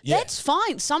yeah. that's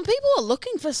fine. Some people are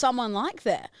looking for someone like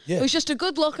that. Yeah. Who's just a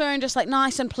good looker and just like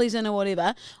nice and pleasant or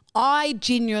whatever. I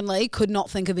genuinely could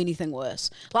not think of anything worse.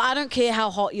 Like, I don't care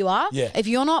how hot you are. Yeah. If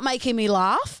you're not making me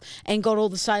laugh and got all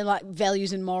the same like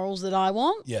values and morals that I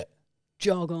want, Yeah.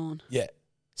 jog on. Yeah.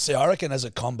 See, I reckon as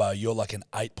a combo, you're like an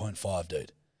 8.5,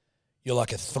 dude. You're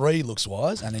like a 3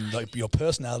 looks-wise, and then like, your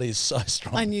personality is so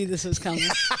strong. I knew this was coming.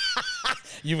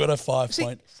 You've got a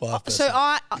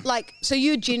 5.5%. So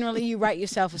you generally, you rate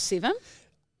yourself a 7?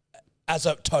 As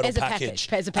a total As a package.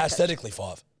 package, as a package. Aesthetically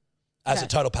 5. As Okay. a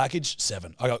total package,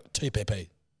 7. I got 2 PP.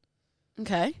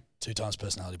 Okay. 2 times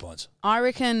personality points. I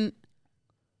reckon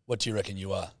What do you reckon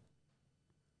you are?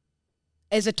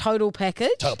 as a total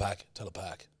package, Total pack.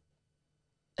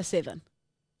 a 7.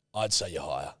 I'd say you're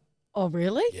higher. Oh,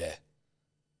 really? Yeah.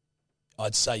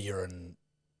 I'd say you're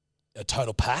a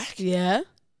total pack. Yeah.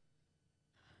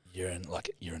 You're an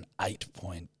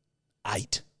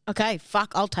 8.8. Okay,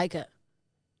 fuck, I'll take it.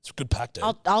 It's a good pack, dude.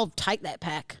 I'll take that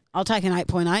pack. I'll take an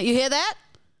 8.8. You hear that?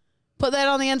 Put that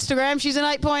on the Instagram. She's an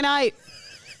 8.8.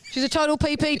 She's a total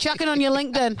PP. Chuck it on your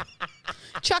LinkedIn.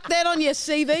 Chuck that on your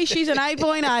CV. She's an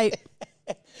 8.8.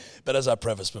 But as I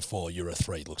prefaced before, you're a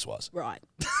 3 looks-wise. Right.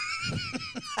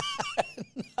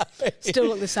 Still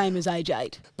look the same as age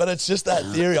 8. But it's just that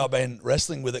theory. I've been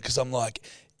wrestling with it because I'm like,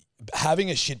 having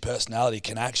a shit personality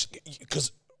can actually,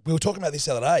 because we were talking about this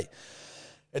the other day.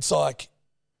 It's like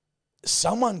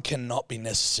someone cannot be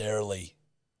necessarily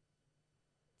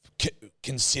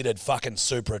considered fucking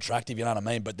super attractive, you know what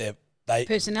I mean? But they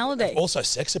personality. Also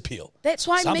sex appeal. That's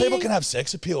why some people can have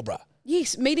sex appeal, bruh.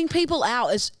 Yes, meeting people out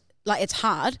is like, it's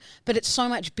hard, but it's so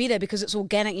much better because it's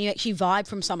organic. You actually vibe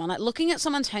from someone. Like looking at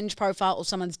someone's Hinge profile or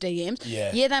someone's DMs.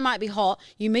 Yeah, they might be hot.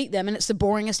 You meet them and it's the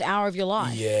boringest hour of your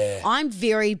life. Yeah. I'm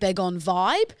very big on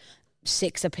vibe,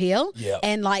 sex appeal,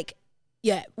 and like,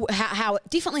 how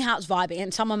definitely how it's vibing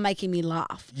and someone making me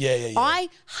laugh. Yeah. I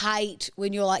hate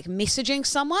when you're like messaging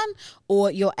someone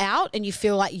or you're out and you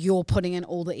feel like you're putting in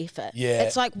all the effort. Yeah.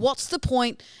 It's like, what's the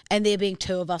point? And there being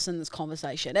 2 of us in this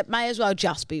conversation. It may as well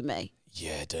just be me.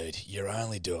 Yeah, dude. You're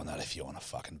only doing that if you want to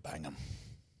fucking bang them.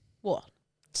 What?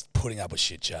 It's putting up with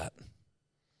shit chat.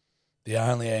 The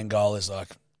only end goal is like,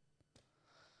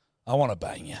 I want to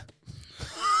bang you.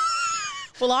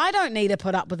 Well, I don't need to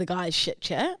put up with a guy's shit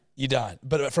chat. You don't.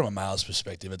 But from a male's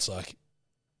perspective, it's like,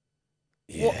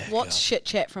 What's shit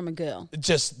chat from a girl?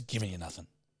 Just giving you nothing.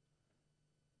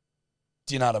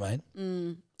 Do you know what I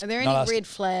mean? Are there any red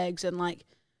flags in like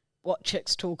what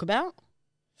chicks talk about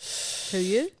to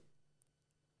you?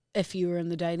 If you were in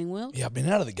the dating world? Yeah, I've been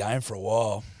out of the game for a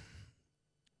while.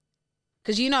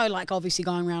 Because you know, like obviously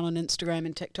going around on Instagram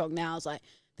and TikTok now is like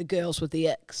the girls with the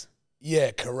icks.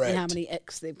 Yeah, correct. And how many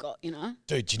icks they've got, you know?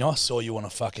 Dude, do you know I saw you on a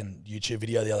fucking YouTube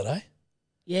video the other day?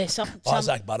 Yeah,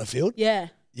 Isaac Butterfield? Yeah.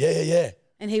 Yeah.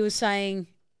 And he was saying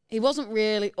he wasn't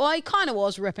really, well, he kind of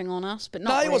was ripping on us, but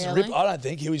not really. No, he wasn't ripping. I don't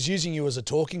think. He was using you as a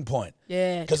talking point.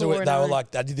 Yeah. Because they were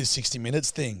like, they did this 60 Minutes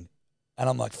thing. And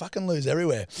I'm like, fucking lose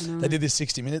everywhere. They did this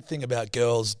 60-minute thing about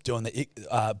girls doing the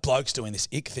ick, blokes doing this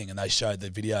ick thing, and they showed the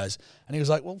videos. And he was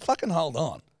like, well, fucking hold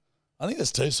on. I think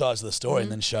there's 2 sides of the story,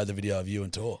 and then showed the video of you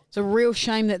and Tor. It's a real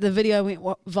shame that the video went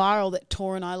viral that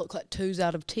Tor and I look like 2s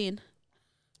out of 10.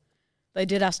 They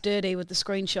did us dirty with the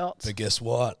screenshots. But guess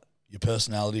what? Your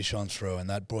personality shone through, and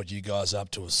that brought you guys up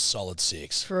to a solid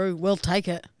 6. True. We'll take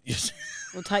it.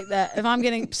 We'll take that. If I'm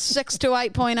getting 6 to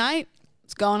 8.8,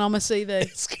 it's going on my CV.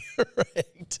 It's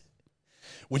correct.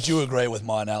 Would you agree with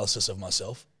my analysis of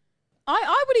myself?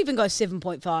 I would even go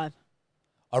 7.5.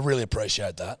 I really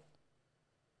appreciate that.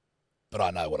 But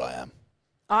I know what I am.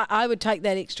 I would take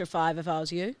that extra 5 if I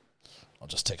was you. I'll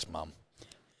just text Mum.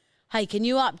 Hey, can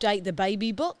you update the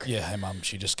baby book? Yeah, hey Mum,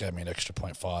 she just gave me an extra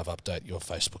 0.5. Update your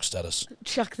Facebook status.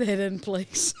 Chuck that in,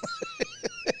 please.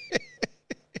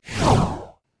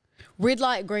 Red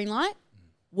light, green light,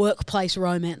 workplace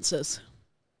romances.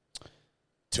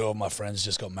 2 of my friends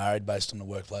just got married based on the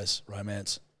workplace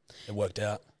romance. It worked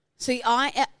out. See,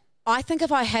 I think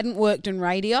if I hadn't worked in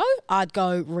radio, I'd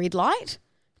go red light.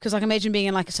 Because I can imagine being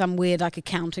in like some weird like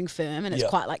accounting firm and it's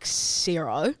quite like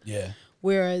zero. Yeah.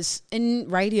 Whereas in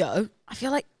radio, I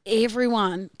feel like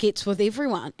everyone gets with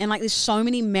everyone. And like there's so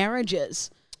many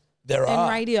marriages in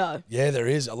radio. Yeah, there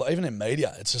is. Even in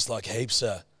media, it's just like heaps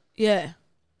of... Yeah.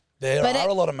 There are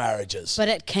a lot of marriages. But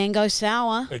it can go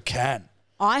sour. It can.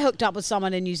 I hooked up with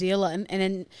someone in New Zealand, and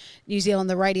in New Zealand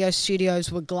the radio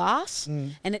studios were glass,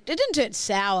 and it didn't turn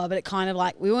sour, but it kind of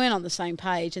like we weren't on the same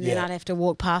page, and then I'd have to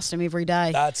walk past them every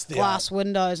day. That's the glass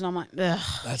windows, and I'm like, ugh.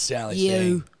 That's the only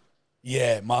thing.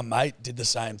 Yeah, my mate did the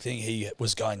same thing. He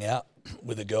was going out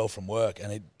with a girl from work,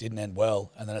 and it didn't end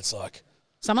well, and then it's like...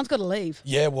 Someone's got to leave.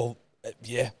 Yeah, well,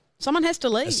 yeah. Someone has to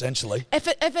leave. Essentially. If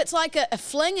it's like a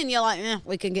fling and you're like,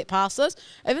 we can get past this.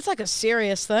 If it's like a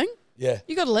serious thing,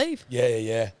 you got to leave.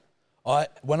 Yeah.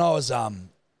 When I was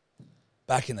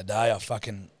back in the day, I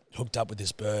fucking hooked up with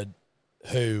this bird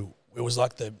who, it was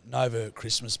like the Nova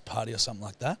Christmas party or something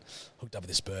like that. Hooked up with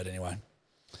this bird anyway.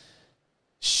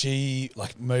 She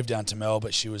like moved down to Melbourne,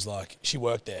 but she was like, she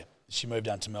worked there. She moved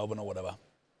down to Melbourne or whatever.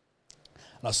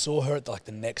 And I saw her at like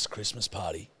the next Christmas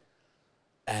party,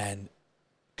 and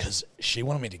because she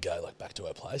wanted me to go like back to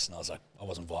her place, and I was like, I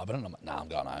wasn't vibing, and I'm like, nah, I'm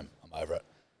going home. I'm over it.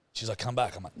 She's like, come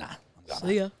back. I'm like, nah, I'm going home.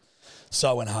 See ya.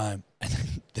 So I went home, and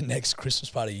the next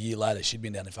Christmas party a year later, she'd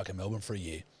been down in fucking Melbourne for a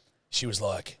year. She was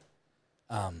like,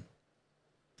 got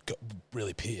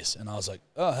really pissed, and I was like,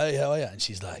 oh, hey, how are you? And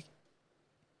she's like,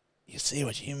 you see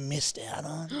what you missed out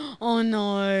on? Oh,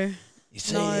 no. You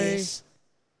see this?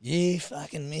 You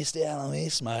fucking missed out on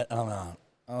this, mate. And I'm like,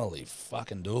 holy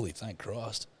fucking dooly, thank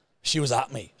Christ. She was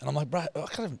at me. And I'm like, bro, I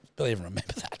can't barely even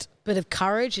remember that. Bit of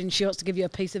courage, and she wants to give you a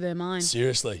piece of her mind.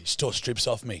 Seriously. She tore strips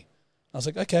off me. I was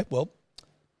like, okay, well,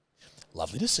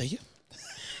 lovely to see you.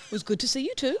 It was good to see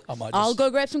you too. I I'll go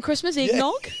grab some Christmas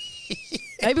eggnog.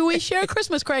 Maybe we share a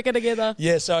Christmas cracker together.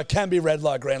 Yeah, so it can be red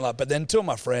light, green light. But then two of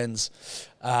my friends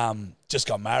just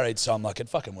got married, so I'm like, it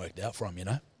fucking worked out for them, you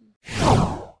know?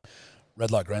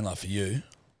 Red light, green light for you.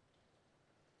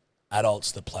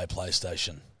 Adults that play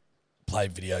PlayStation, play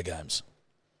video games.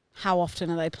 How often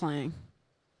are they playing?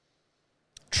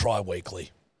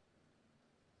 Tri-weekly.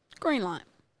 Green light.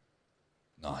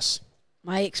 Nice.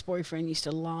 My ex-boyfriend used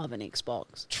to love an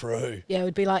Xbox. True. Yeah, it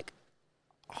would be like,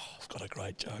 I've got a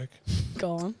great joke.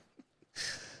 go on.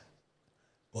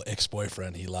 Well,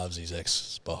 ex-boyfriend, he loves his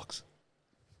Xbox.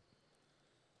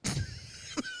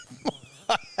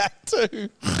 I had to.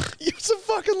 It was a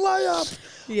fucking layup.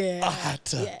 Yeah. I had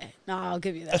to. Yeah. No, I'll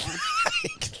give you that one.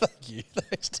 Thank you.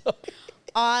 Thanks,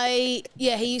 Tommy.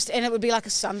 He used to, and it would be like a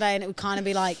Sunday, and it would kind of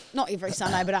be like, not every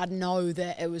Sunday, but I'd know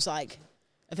that it was like,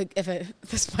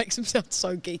 this makes him sound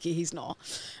so geeky, he's not.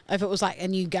 If it was like a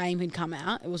new game had come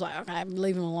out, it was like, okay,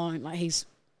 leave him alone. Like he's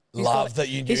that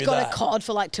you knew that. He's got a COD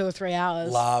for like 2 or 3 hours.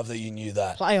 Love that you knew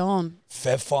that. Play on.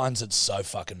 Fev finds it so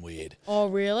fucking weird. Oh,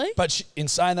 really? But in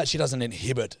saying that, she doesn't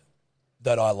inhibit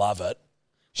that I love it.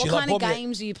 What kind of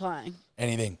games are you playing?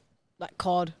 Anything. Like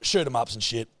COD? Shoot 'em ups and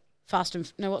shit.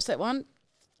 What's that one?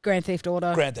 Grand Theft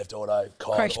Auto. Grand Theft Auto,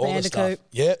 COD, Crash all Bandicoot. the stuff.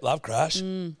 Yeah, love Crash.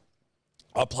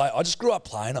 I just grew up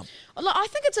playing them. Look, I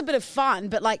think it's a bit of fun,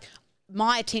 but like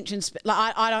my attention,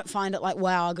 I don't find it like,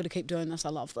 wow, I've got to keep doing this. I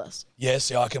love this. Yeah,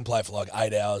 see, I can play for like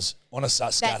 8 hours on a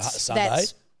Sunday.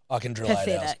 I can drill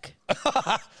pathetic. 8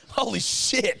 hours. Holy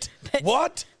shit.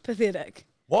 What? Pathetic.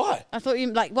 Why? I thought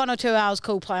you like 1 or 2 hours,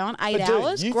 cool, play on. 8 But dude,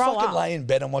 hours, you grow fucking up. lay in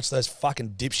bed and watch those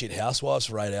fucking dipshit housewives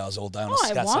for 8 hours all day on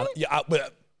a I won't. Yeah,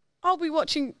 but I'll be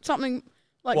watching something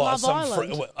like Love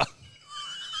Island.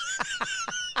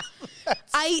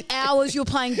 8 hours you're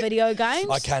playing video games?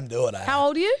 I can do it. How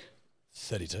old are you?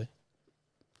 32.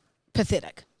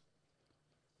 Pathetic.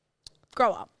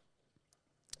 Grow up.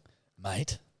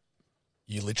 Mate,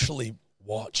 you literally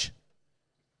watch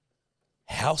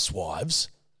housewives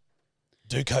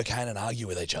do cocaine and argue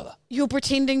with each other. You're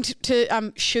pretending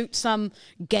to shoot some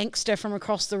gangster from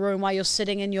across the room while you're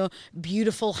sitting in your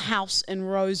beautiful house in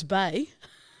Rose Bay.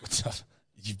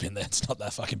 You've been there. It's not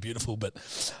that fucking beautiful, but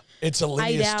it's a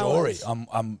linear story.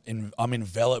 I'm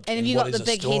enveloped. And have in you what got is the a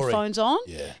big story. headphones on?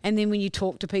 Yeah. And then when you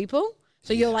talk to people,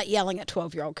 so you're like yelling at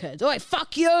 12-year-old kids, "Oi,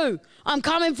 fuck you! I'm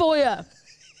coming for you!"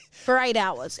 for 8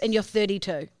 hours, and you're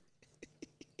 32.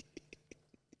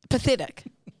 Pathetic.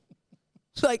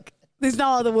 Like, there's no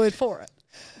other word for it.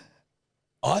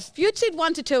 If you'd said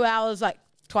 1 to 2 hours, like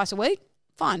twice a week,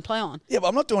 fine, play on. Yeah, but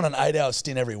I'm not doing an 8 hour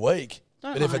stint every week.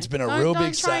 Don't but if lie. it's been a Don't- real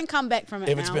don't big try and come back from it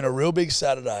if it's now. been a real big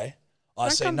Saturday, I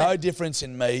Don't see come no back. difference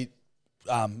in me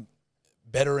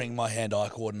bettering my hand-eye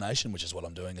coordination, which is what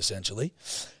I'm doing essentially.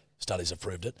 Studies have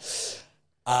proved it.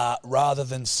 Rather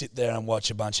than sit there and watch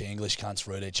a bunch of English cunts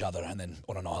root each other and then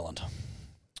on an island.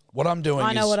 What I'm doing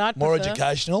I know is what I'd more prefer.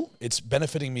 educational. It's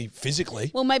benefiting me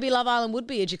physically Well, maybe Love Island would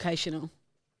be educational.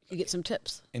 You get some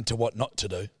tips. into what not to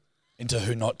do, into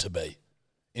who not to be,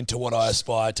 into what I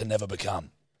aspire to never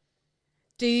become.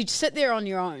 Do you sit there on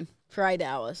your own for 8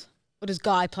 hours? Or does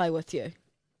Guy play with you?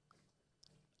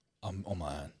 I'm on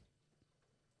my own.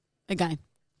 Again,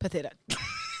 pathetic.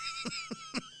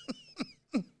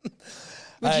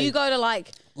 Would Hey. you go to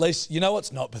like... Lise, you know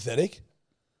what's not pathetic?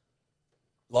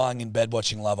 Lying in bed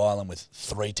watching Love Island with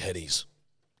 3 teddies.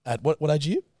 At what age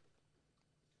are you?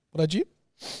 What age are you?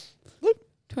 Luke?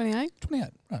 28? 28.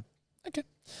 Right. Okay.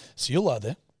 So you'll lie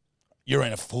there. You're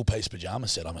in a full-piece pyjama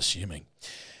set, I'm assuming.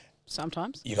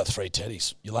 Sometimes. You got 3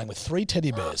 teddies. You're laying with 3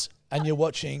 teddy bears and you're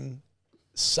watching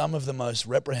some of the most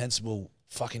reprehensible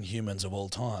fucking humans of all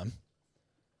time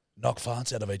knock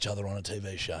farts out of each other on a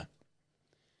TV show.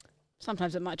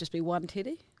 Sometimes it might just be 1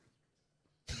 teddy.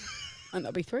 Might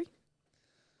not be 3.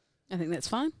 I think that's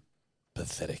fine.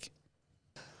 Pathetic.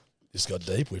 This got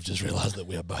deep. We've just realised that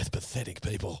we are both pathetic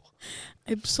people.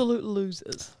 Absolute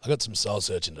losers. I got some soul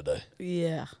searching to do.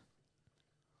 Yeah.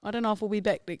 I don't know if we'll be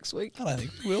back next week. I don't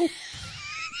think we will.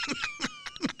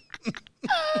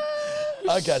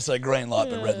 Okay, so green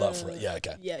light but red light for it. Yeah,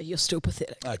 okay. Yeah, you're still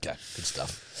pathetic. Okay, good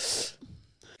stuff.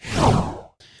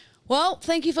 Well,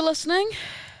 thank you for listening.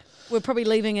 We're probably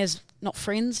leaving as not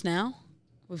friends now.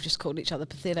 We've just called each other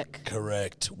pathetic.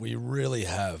 Correct. We really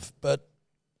have. But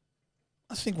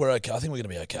I think we're okay. I think we're going to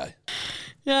be okay.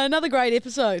 Yeah, another great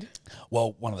episode.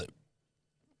 Well, one of the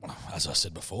as I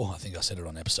said before, I think I said it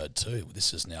on episode 2,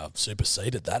 this has now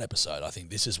superseded that episode. I think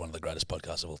this is one of the greatest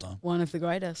podcasts of all time. One of the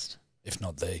greatest. If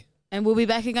not the. And we'll be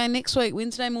back again next week,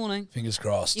 Wednesday morning. Fingers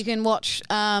crossed. You can watch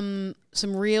some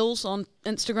reels on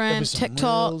Instagram,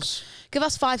 TikTok. Reels. Give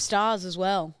us 5 stars as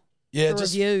well. Yeah, for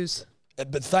just reviews.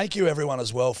 But thank you everyone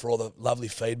as well for all the lovely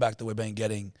feedback that we've been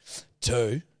getting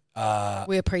too.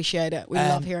 We appreciate it. We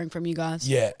love hearing from you guys.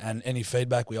 Yeah, and any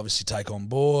feedback we obviously take on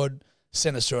board.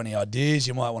 Send us through any ideas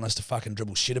you might want us to fucking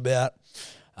dribble shit about.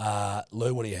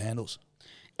 Lou, what are your handles?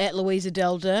 At Louisa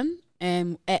Delden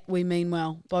and at We Mean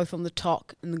Well, both on the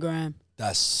talk and the gram.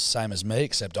 That's same as me,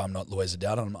 except I'm not Louisa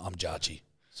Delden, I'm Jarchi.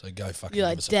 So go fucking You're give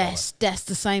like, us a follow. that's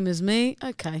the same as me?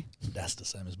 Okay. That's the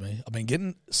same as me. I've been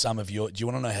getting some of your... Do you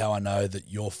want to know how I know that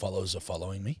your followers are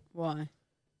following me? Why?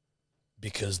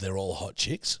 Because they're all hot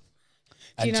chicks.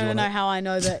 Do you know how I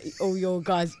know that all your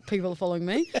guys, people are following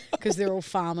me? Because they're all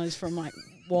farmers from like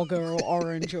Wagga or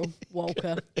Orange or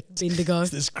Walker, Bendigo.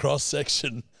 It's this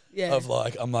cross-section Yeah. of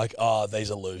like... I'm like, oh,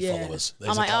 these are Lou followers. These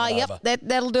I'm are like, coming over.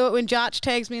 that'll do it when Jarch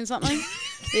tags me in something.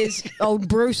 There's old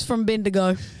Bruce from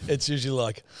Bendigo. It's usually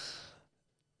like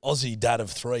Aussie dad of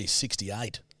 3,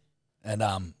 68. And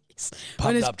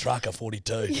pumped up trucker,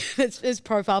 42. His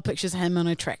profile picture's him on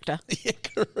a tractor. Yeah,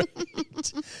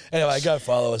 correct. Anyway, go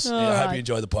follow us. All I hope right. you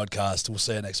enjoy the podcast. We'll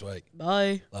see you next week.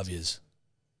 Bye. Love yous.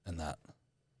 And that.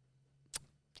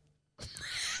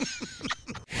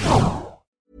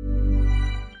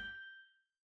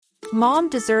 Mom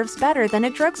deserves better than a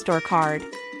drugstore card.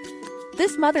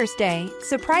 This Mother's Day,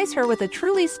 surprise her with a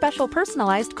truly special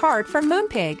personalized card from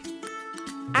Moonpig.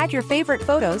 Add your favorite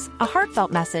photos, a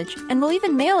heartfelt message, and we'll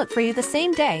even mail it for you the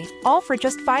same day, all for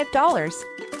just $5.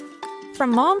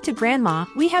 From mom to grandma,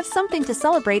 we have something to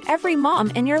celebrate every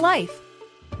mom in your life.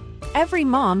 Every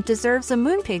mom deserves a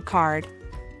Moonpig card.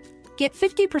 Get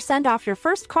 50% off your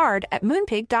first card at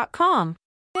moonpig.com.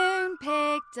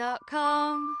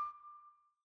 Moonpig.com